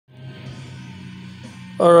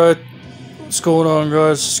Alright, what's going on,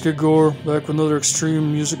 guys? Skid Gore back with another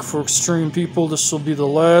extreme music for extreme people. This will be the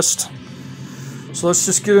last. So let's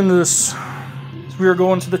just get into this. We are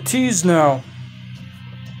going to the T's now.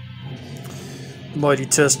 Mighty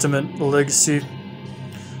Testament, The Legacy.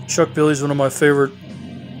 Chuck Billy's one of my favorite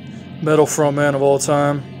metal frontman of all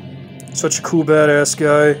time. Such a cool, badass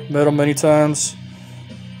guy. Met him many times.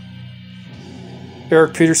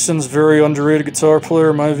 Eric Peterson's very underrated guitar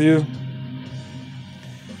player, in my view.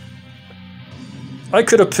 I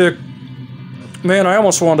could have picked... Man, I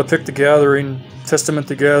almost wanted to pick The Gathering, Testament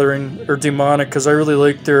the Gathering, or Demonic, because I really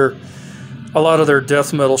like a lot of their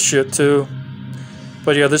death metal shit, too.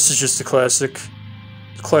 But yeah, this is just a classic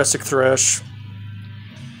thrash.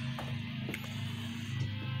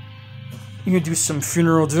 You can do some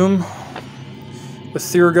Funeral Doom with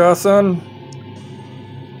Thyrgothon.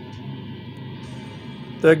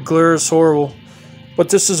 That glare is horrible. But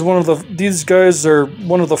this is these guys are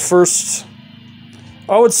one of the first...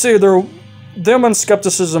 I would say them and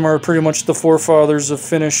Skepticism are pretty much the forefathers of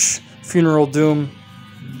Finnish Funeral Doom.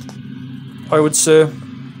 I would say.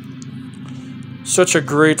 Such a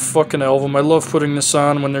great fucking album. I love putting this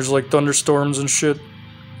on when there's like thunderstorms and shit.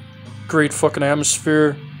 Great fucking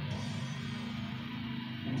atmosphere.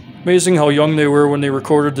 Amazing how young they were when they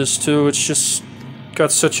recorded this too. It's just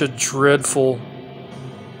got such a dreadful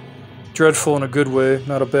in a good way,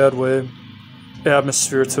 not a bad way,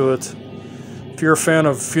 atmosphere to it. If you're a fan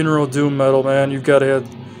of Funeral Doom metal, man, you've got to have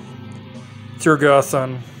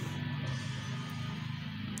Thyrgothon.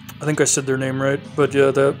 I think I said their name right, but yeah,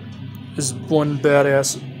 that is one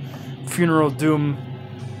badass Funeral Doom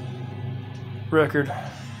record.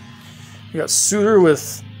 You got Suitor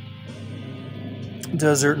with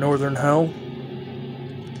Desert Northern Hell.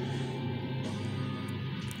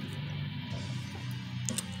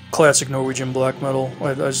 Classic Norwegian black metal.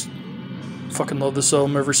 I just fucking love this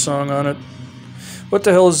album, every song on it. What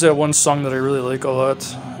the hell is that one song that I really like a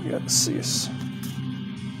lot? I gotta see this.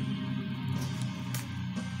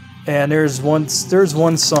 And there's one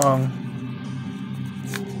song.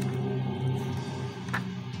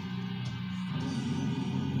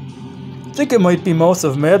 I think it might be Mouth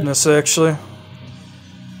of Madness, actually.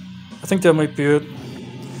 I think that might be it.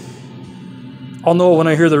 I'll know when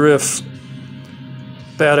I hear the riff.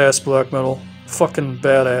 Badass black metal. Fucking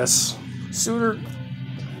badass. Suitor.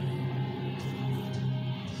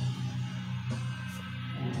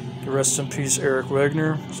 Rest in peace, Eric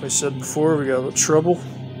Wagner. As I said before, we got a little trouble.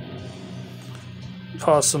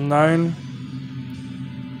 Possum 9.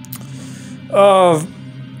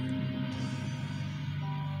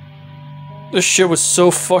 This shit was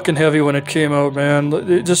so fucking heavy when it came out, man.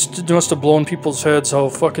 It must have blown people's heads how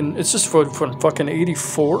fucking... It's just from fucking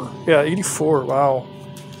 84? Yeah, 84, wow.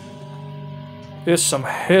 It's some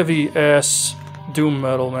heavy-ass doom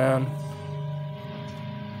metal, man.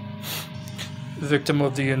 Victim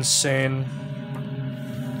of the Insane.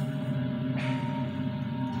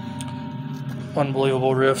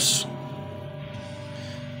 Unbelievable riffs.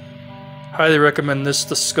 Highly recommend this,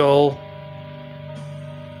 The Skull.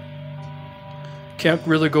 Can't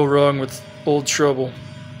really go wrong with Old Trouble.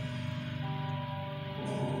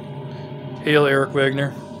 Hail Eric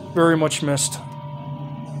Wagner. Very much missed.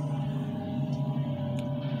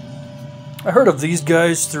 I heard of these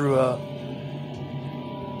guys through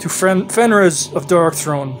Fenriz of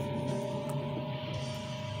Darkthrone.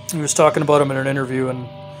 He was talking about him in an interview, and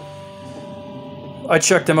I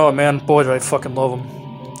checked him out, man. Boy, did I fucking love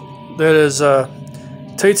him. That is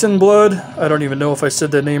Titan Blood. I don't even know if I said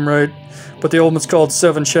that name right, but the album is called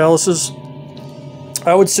Seven Chalices.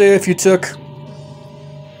 I would say if you took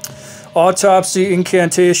Autopsy,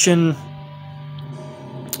 Incantation,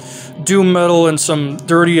 doom metal, and some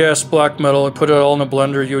dirty ass black metal and put it all in a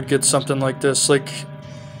blender, you would get something like this. Like,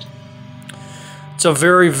 it's a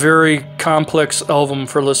very, very complex album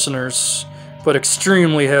for listeners, but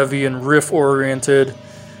extremely heavy and riff oriented.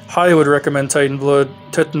 Highly would recommend Titan Blood,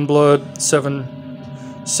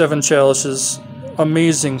 Seven Chalices.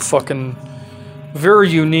 Amazing fucking, very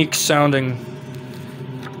unique sounding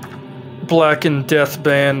black and death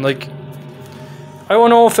band. Like, I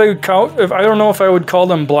don't know if I would call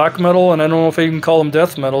them black metal, and I don't know if I can call them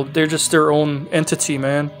death metal. They're just their own entity,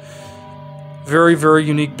 man. Very, very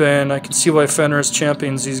unique band. I can see why Fenris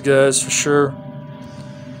champions these guys for sure.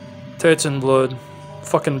 Titan Blood.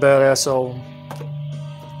 Fucking badass album.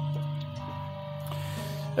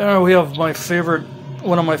 And we have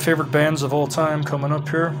one of my favorite bands of all time coming up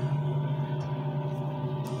here.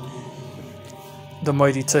 The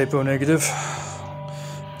Mighty Typo Negative.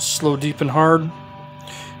 Slow, deep, and hard.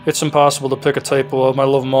 It's impossible to pick a typo of them. I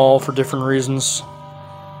love them all for different reasons.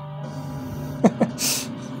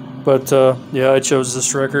 But yeah, I chose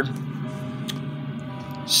this record.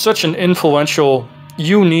 Such an influential,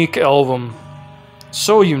 unique album.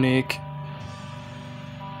 So unique.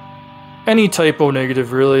 Any Typo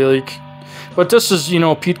Negative, really, like. But this is, you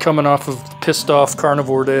know, Pete coming off of Pissed Off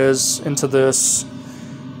Carnivore days into this.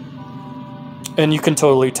 And you can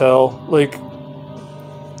totally tell, like,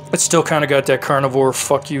 it's still kind of got that Carnivore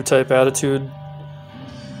fuck you type attitude.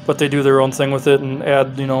 But they do their own thing with it and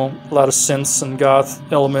add, you know, a lot of synths and goth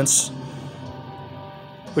elements.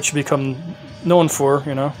 Which you become known for,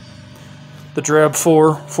 you know. The Drab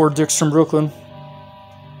 4 dicks from Brooklyn.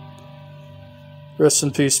 Rest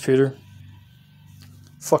in peace, Peter.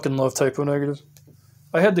 Fucking love Typo Negative.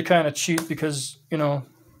 I had to kind of cheat because, you know,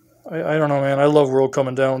 I don't know, man. I love World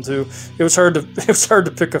Coming Down too. It was hard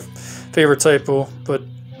to pick a favorite Typo, but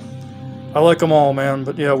I like them all, man.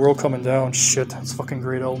 But yeah, World Coming Down, shit, that's a fucking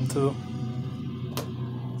great album too.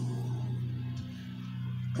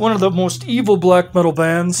 One of the most evil black metal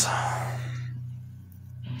bands.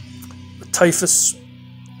 Typhus.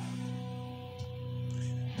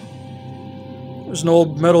 There's an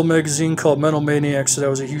old metal magazine called Metal Maniacs that I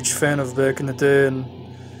was a huge fan of back in the day, and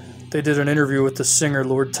they did an interview with the singer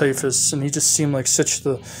Lord Typhus, and he just seemed like such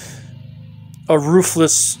a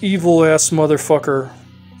ruthless, evil-ass motherfucker.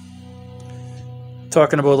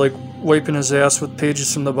 Talking about, like, wiping his ass with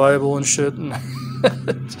pages from the Bible and shit, and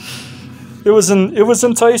it was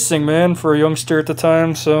enticing, man, for a youngster at the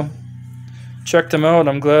time, so checked him out.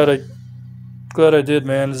 I'm glad I did,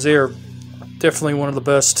 man. They are definitely one of the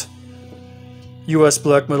best U.S.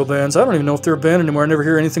 black metal bands. I don't even know if they're a band anymore. I never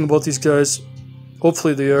hear anything about these guys.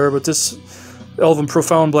 Hopefully they are, but this album,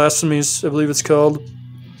 Profound Blasphemies, I believe it's called,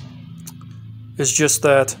 is just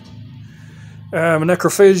that.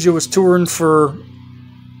 Necrophagia was touring for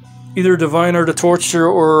either Divine Art of Torture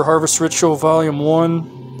or Harvest Ritual Volume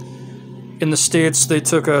 1. In the States, they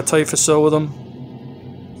took Typhus out with them.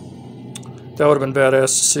 That would have been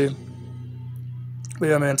badass to see. But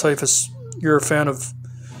yeah, man, Typhus, you're a fan of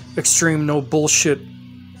extreme, no bullshit,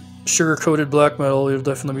 sugar-coated black metal, you'll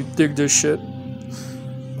definitely dig this shit.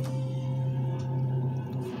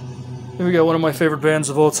 Then we got one of my favorite bands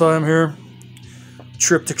of all time here,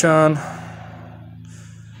 Triptychon.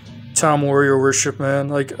 Tom Warrior worship, man.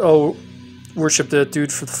 Like, oh, worship that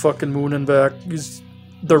dude for the fucking moon and back. He's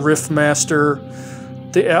the riff master,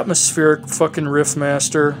 the atmospheric fucking riff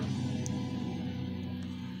master.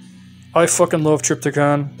 I fucking love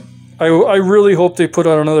Triptychon. I really hope they put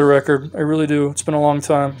out another record. I really do. It's been a long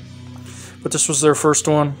time. But this was their first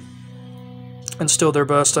one. And still their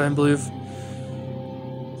best, I believe.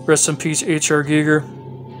 Rest in peace, H.R. Giger.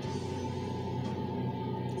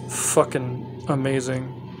 Fucking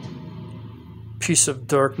amazing. Piece of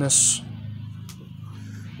darkness.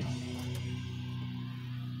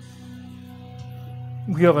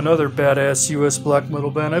 We have another badass U.S. black metal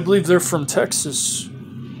band. I believe they're from Texas.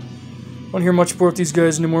 I don't hear much about these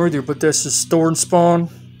guys anymore either, but this is Thornspawn.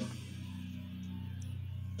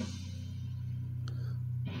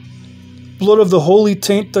 Blood of the Holy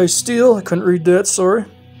Taint Thy Steel. I couldn't read that, sorry.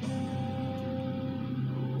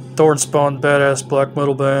 Thornspawn, badass black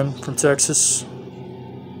metal band from Texas.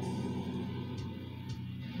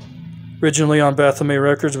 Originally on Baphomet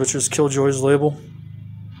Records, which was Killjoy's label.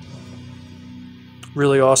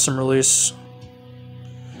 Really awesome release.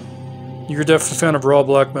 You're definitely a fan of raw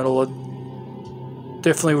black metal. I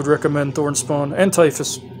definitely would recommend Thornspawn and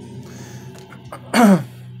Typhus.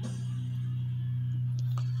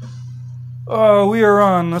 We are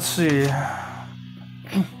on, let's see.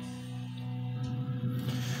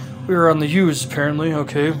 We are on the U's, apparently.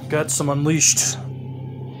 Okay, got some Unleashed.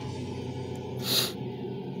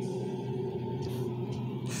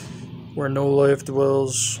 Where No Life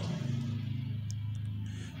Dwells.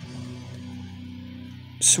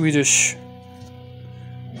 Swedish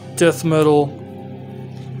death metal.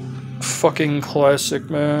 Fucking classic,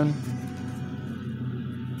 man.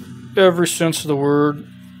 Every sense of the word.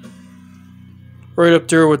 Right up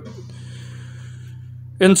there with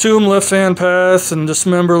Entomb, Left Hand Path, and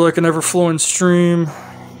Dismember Like an Ever-Flowing Stream.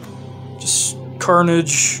 Just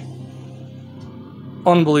carnage.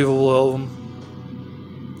 Unbelievable album.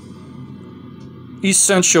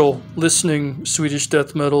 Essential listening Swedish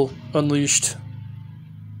death metal, Unleashed.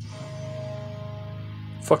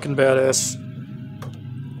 Fucking badass.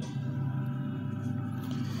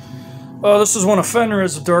 This is one of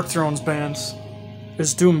Fenrir's Dark Thrones bands.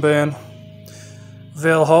 His Doom band.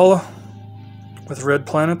 Valhalla with Red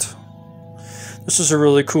Planet. This is a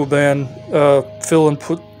really cool band. Phil and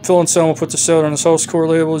Selma put this out on his Housecore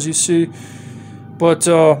label, as you see. But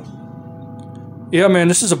yeah, man,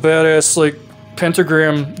 this is a badass like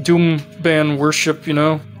pentagram doom band worship. You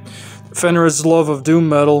know, Fenrir's love of doom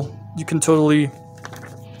metal, you can totally...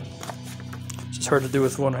 It's just hard to do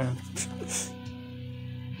with one hand.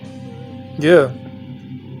 Yeah.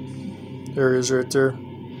 There he is right there.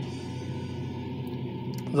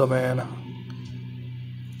 The man.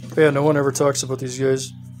 Yeah, no one ever talks about these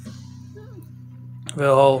guys.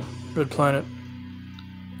 Valhalla, Red Planet.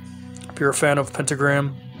 If you're a fan of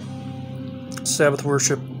Pentagram, Sabbath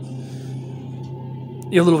worship,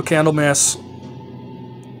 you have a little Candlemass.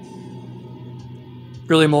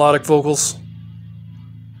 Really melodic vocals.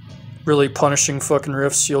 Really punishing fucking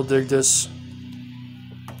riffs. You'll dig this.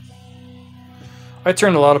 I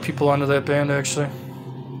turned a lot of people onto that band, actually.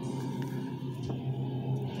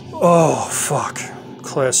 Oh, fuck.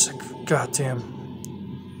 Classic. Goddamn.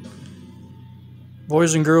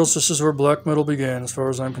 Boys and girls, this is where black metal began, as far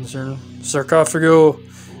as I'm concerned. Sarcophago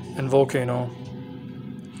and Volcano.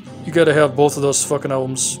 You gotta have both of those fucking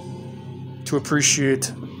albums to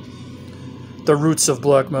appreciate the roots of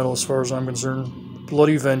black metal, as far as I'm concerned.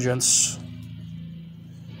 Bloody Vengeance.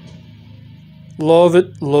 Love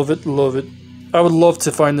it, love it, love it. I would love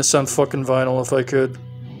to find this on fucking vinyl if I could.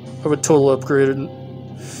 I would totally upgrade it.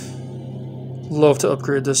 Love to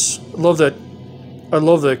upgrade this. Love that. I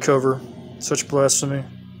love that cover. Such blasphemy.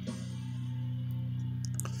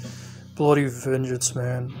 Bloody Vengeance,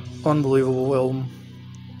 man. Unbelievable album.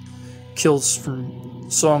 Kills from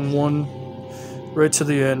song 1 right to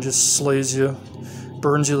the end. Just slays you.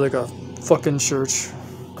 Burns you like a fucking church.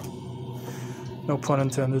 No pun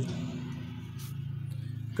intended.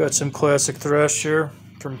 Got some classic thrash here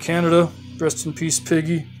from Canada. Rest in peace,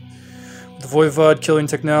 Piggy. With Voivod Killing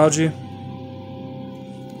Technology.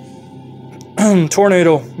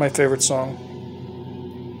 Tornado, my favorite song.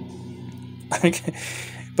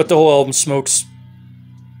 But the whole album smokes.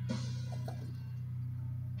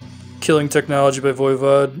 Killing Technology by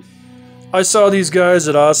Voivod. I saw these guys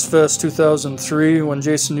at Ozfest 2003 when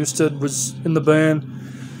Jason Newsted was in the band.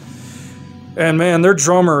 And man, their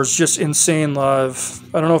drummer is just insane live.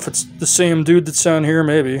 I don't know if it's the same dude that's on here,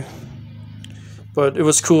 maybe. But it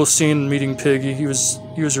was cool seeing and meeting Piggy. He was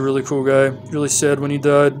a really cool guy. Really sad when he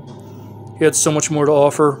died. He had so much more to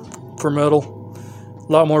offer for metal.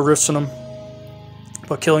 A lot more riffs in him.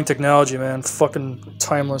 But Killing Technology, man, fucking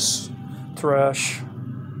timeless thrash.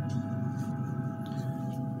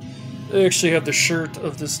 They actually have the shirt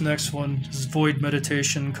of this next one. This is Void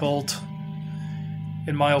Meditation Cult.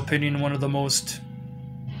 In my opinion, one of the most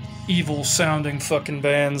evil sounding fucking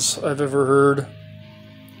bands I've ever heard.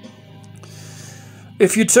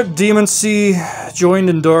 If you took Demon Sea, Joined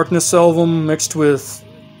in Darkness album mixed with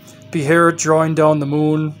Beherit Drawing Down the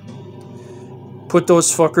Moon, put those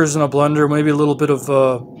fuckers in a blender, maybe a little bit of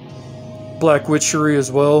Black Witchery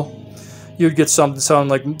as well, you'd get something sounding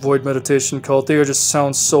like Void Meditation Cult. They just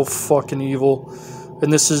sound so fucking evil.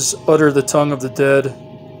 And this is Utter the Tongue of the Dead.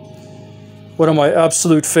 One of my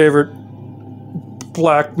absolute favorite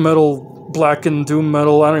black metal, black and doom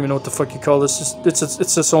metal. I don't even know what the fuck you call this.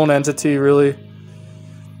 It's its own entity, really.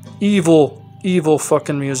 Evil, evil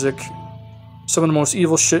fucking music. Some of the most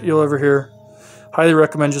evil shit you'll ever hear. Highly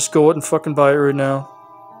recommend just go out and fucking buy it right now.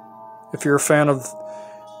 If you're a fan of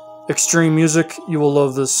extreme music, you will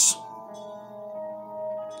love this.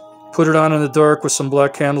 Put it on in the dark with some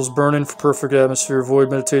black candles burning for perfect atmosphere.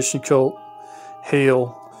 Void Meditation Cult.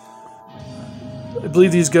 Hail. I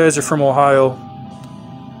believe these guys are from Ohio.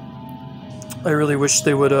 I really wish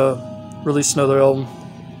they would release another album.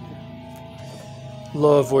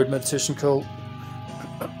 Love Void Meditation Cult.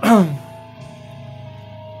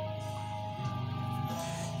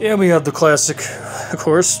 Yeah, we have the classic, of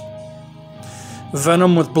course.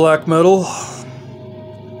 Venom with black metal.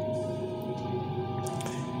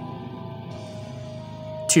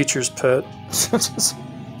 Teacher's Pet.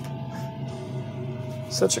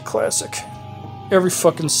 Such a classic. Every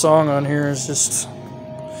fucking song on here is just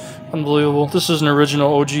unbelievable. This is an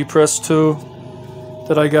original OG press too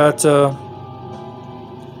that I got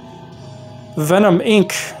Venom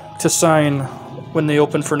Inc. to sign when they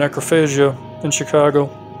opened for Necrophagia in Chicago.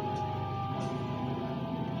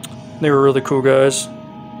 They were really cool guys.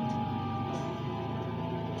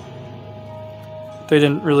 They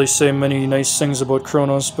didn't really say many nice things about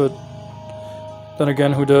Kronos, but then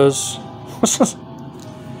again, who does?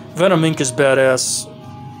 Venom Inc. is badass.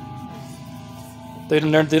 They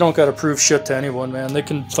don't gotta prove shit to anyone, man. They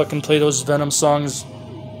can fucking play those Venom songs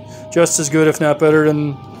just as good, if not better,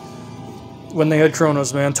 than when they had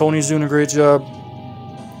Kronos, man. Tony's doing a great job.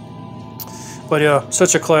 But yeah,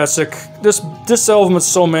 such a classic. This album is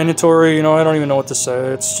so mandatory, you know, I don't even know what to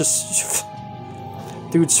say. It's just...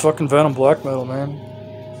 Dude's fucking Venom black metal, man.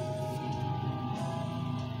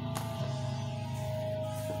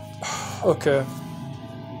 Okay.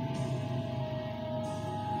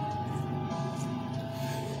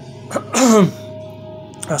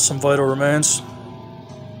 That's some Vital Remains.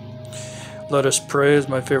 Let Us Pray is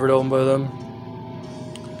my favorite album by them.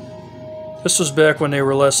 This was back when they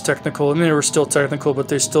were less technical. I mean, they were still technical, but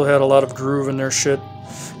they still had a lot of groove in their shit.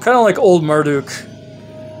 Kind of like old Marduk.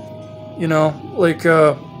 You know, like,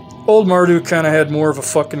 old Marduk kind of had more of a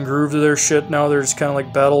fucking groove to their shit. Now they're just kind of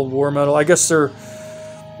like battle war metal. I guess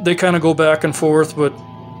they kind of go back and forth, but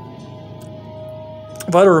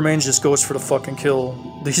Vital Remains just goes for the fucking kill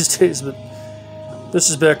these days. But this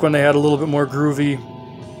is back when they had a little bit more groovy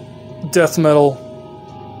death metal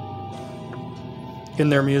in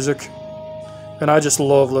their music. And I just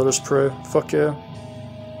love Let Us Pray. Fuck yeah.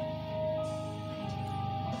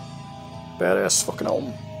 Badass fucking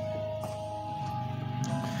album.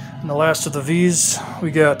 And the last of the V's, we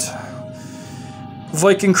got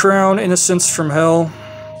Viking Crown, Innocence from Hell.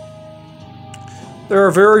 There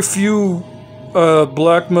are very few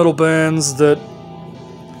black metal bands that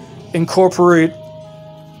incorporate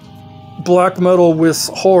black metal with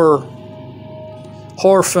horror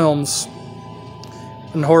films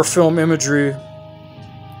and horror film imagery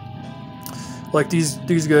like these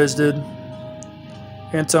guys did.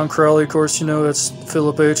 Anton Crowley, of course, you know, that's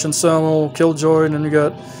Philip H. Anselmo, Killjoy, and then you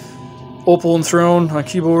got Opal and Throne on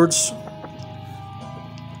keyboards.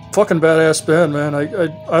 Fucking badass band, man.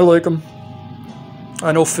 I like them.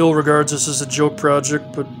 I know Phil regards this as a joke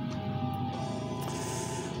project, but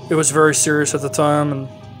it was very serious at the time, and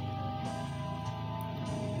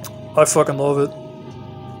I fucking love it.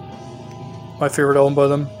 My favorite album by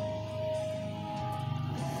them.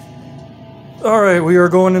 Alright, we are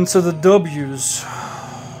going into the W's.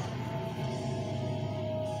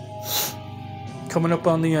 Coming up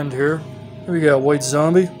on the end here. We got White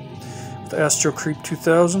Zombie with Astro Creep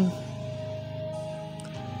 2000.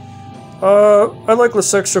 I like La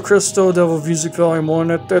Sexto Cristo, Devil Music Volume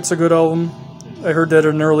 1. That's a good album. I heard that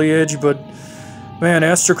at an early age, but man,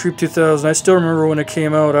 Astro Creep 2000, I still remember when it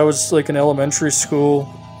came out. I was like in elementary school,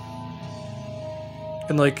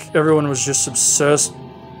 and like everyone was just obsessed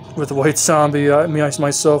with White Zombie. I mean,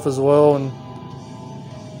 myself as well, and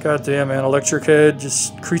goddamn, man, Electric Head,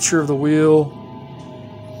 just Creature of the Wheel,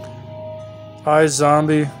 I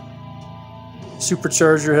Zombie,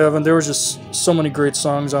 Supercharger Heaven. There was just so many great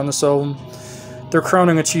songs on this album. Their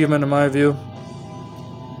crowning achievement in my view.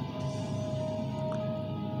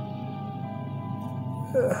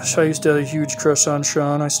 I used to have a huge crush on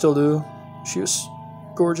Sean. I still do. She was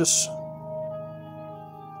gorgeous.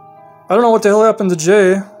 I don't know what the hell happened to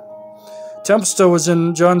Jay. John Tempesto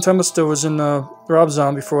was in Rob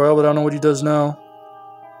Zombie for a while, but I don't know what he does now.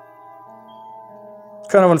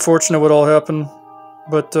 Kind of unfortunate what all happened,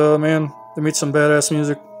 but man, they made some badass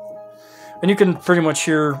music. And you can pretty much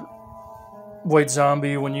hear White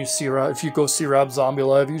Zombie when you see if you go see Rob Zombie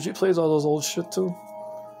live. He usually plays all those old shit too.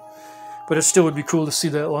 But it still would be cool to see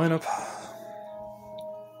that lineup.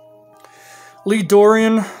 Lee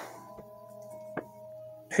Dorian,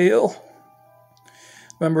 Hail.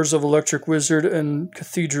 Members of Electric Wizard and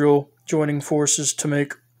Cathedral joining forces to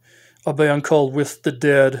make a band called With the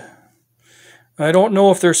Dead. I don't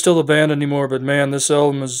know if they're still a band anymore, but man, this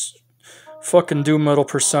album is fucking doom metal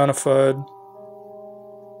personified.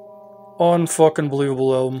 Unfucking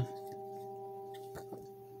believable album.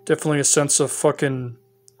 Definitely a sense of fucking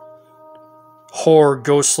horror,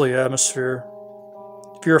 ghostly atmosphere.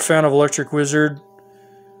 If you're a fan of Electric Wizard,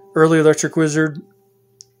 early Electric Wizard,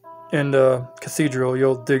 and Cathedral,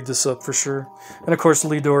 you'll dig this up for sure. And of course,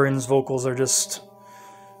 Lee Dorian's vocals are just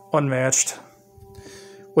unmatched.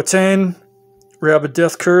 Watain, Rabid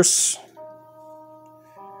Death Curse,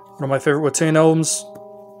 one of my favorite Watain albums.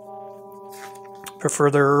 Prefer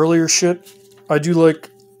their earlier shit. I do like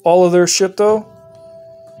all of their shit though,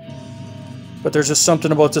 but there's just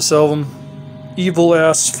something about this album. Evil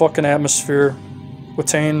ass fucking atmosphere.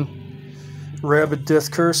 Watain, Rabid Death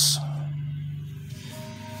Curse.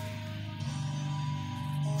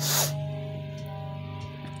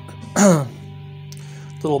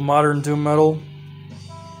 Little modern doom metal.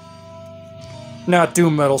 Not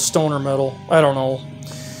doom metal, stoner metal. I don't know.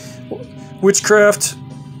 Witchcraft.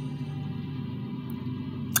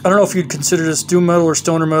 I don't know if you'd consider this doom metal or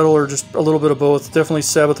stoner metal or just a little bit of both. Definitely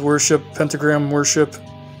Sabbath worship, pentagram worship.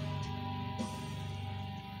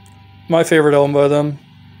 My favorite album by them.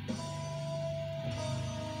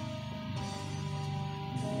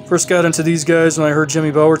 First got into these guys when I heard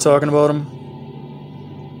Jimmy Bauer talking about them.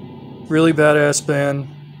 Really badass band.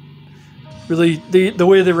 Really, the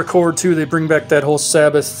way they record too, they bring back that whole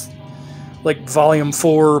Sabbath, like Volume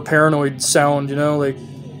 4 Paranoid sound, you know, like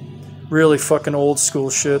really fucking old school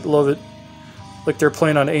shit. Love it. like they're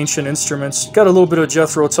playing on ancient instruments. Got a little bit of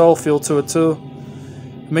Jethro Tull feel to it too.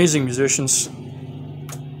 Amazing musicians.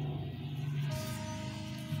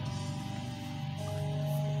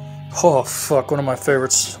 Oh fuck, one of my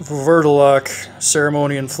favorites. Vertalock,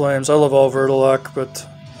 Ceremony in Flames. I love all Vertalock, but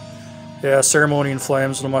yeah, Ceremony in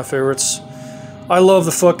Flames, one of my favorites. I love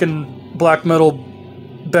the fucking black metal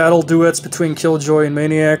battle duets between Killjoy and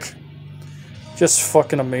Maniac. Just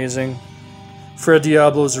fucking amazing. Fred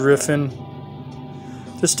Diablo's riffing.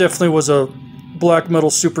 This definitely was a black metal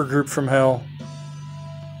supergroup from hell.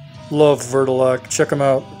 Love Vertalock. Check them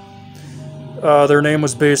out. Their name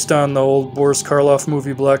was based on the old Boris Karloff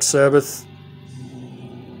movie Black Sabbath.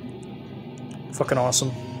 Fucking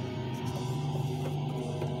awesome.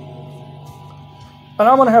 And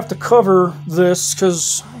I'm gonna have to cover this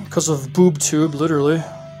because of BoobTube, literally.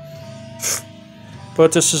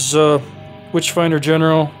 But this is Witchfinder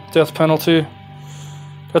General, Death Penalty.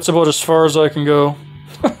 That's about as far as I can go.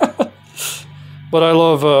 But I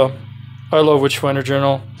love Witchfinder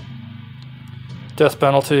General, Death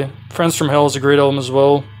Penalty. Friends from Hell is a great album as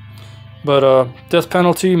well. But Death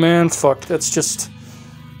Penalty, man, fuck, that's just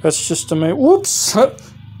amazing. Whoops!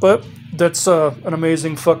 But that's an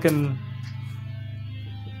amazing fucking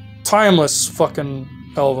timeless fucking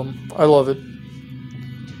album. I love it.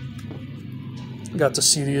 Got the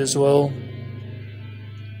CD as well.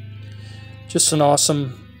 Just an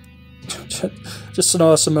awesome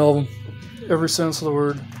album. Every sense of the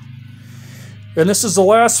word. And this is the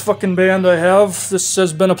last fucking band I have. This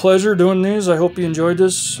has been a pleasure doing these. I hope you enjoyed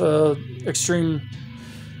this. Extreme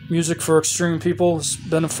music for extreme people. It's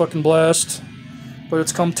been a fucking blast. But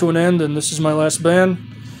it's come to an end, and this is my last band.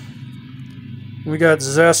 We got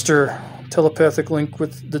Disaster, Telepathic Link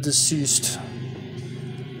with the Deceased.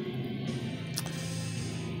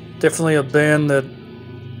 Definitely a band that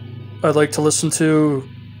I'd like to listen to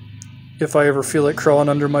if I ever feel like crawling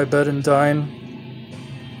under my bed and dying.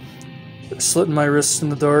 Slitting my wrists in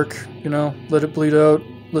the dark, you know, let it bleed out,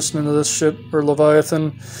 listening to this shit, or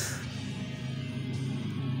Leviathan.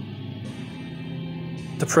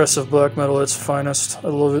 Depressive black metal at its finest. I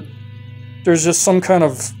love it. There's just some kind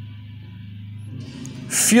of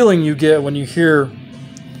feeling you get when you hear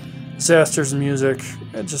Disaster's music.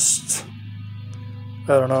 It just,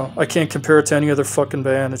 I don't know. I can't compare it to any other fucking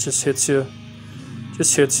band. It just hits you.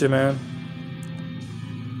 Just hits you, man.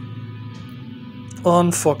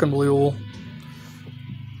 Unfucking believable.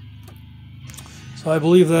 So I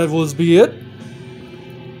believe that will be it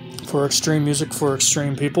for extreme music for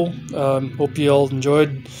extreme people. Hope you all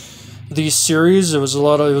enjoyed these series. It was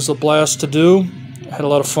a blast to do. I had a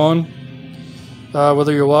lot of fun.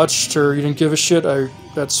 Whether you watched or you didn't give a shit,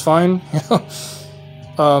 that's fine.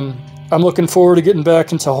 I'm looking forward to getting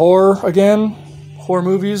back into horror again. Horror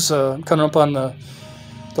movies. Coming up on the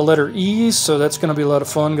letter E, so that's going to be a lot of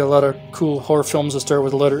fun. Got a lot of cool horror films that start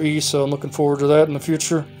with the letter E, so I'm looking forward to that in the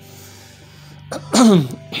future.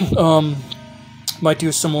 Might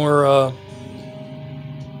do some more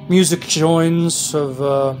music joins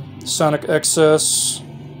of Sonic Excess.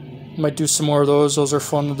 Might do some more of those. Those are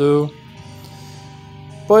fun to do.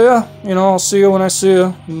 But yeah, you know, I'll see you when I see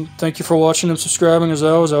you. And thank you for watching and subscribing as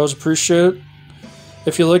always. I always appreciate it.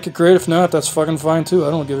 If you like it, great. If not, that's fucking fine too.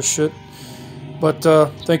 I don't give a shit. But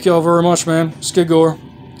thank you all very much, man. Skid Goer.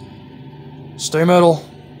 Stay metal.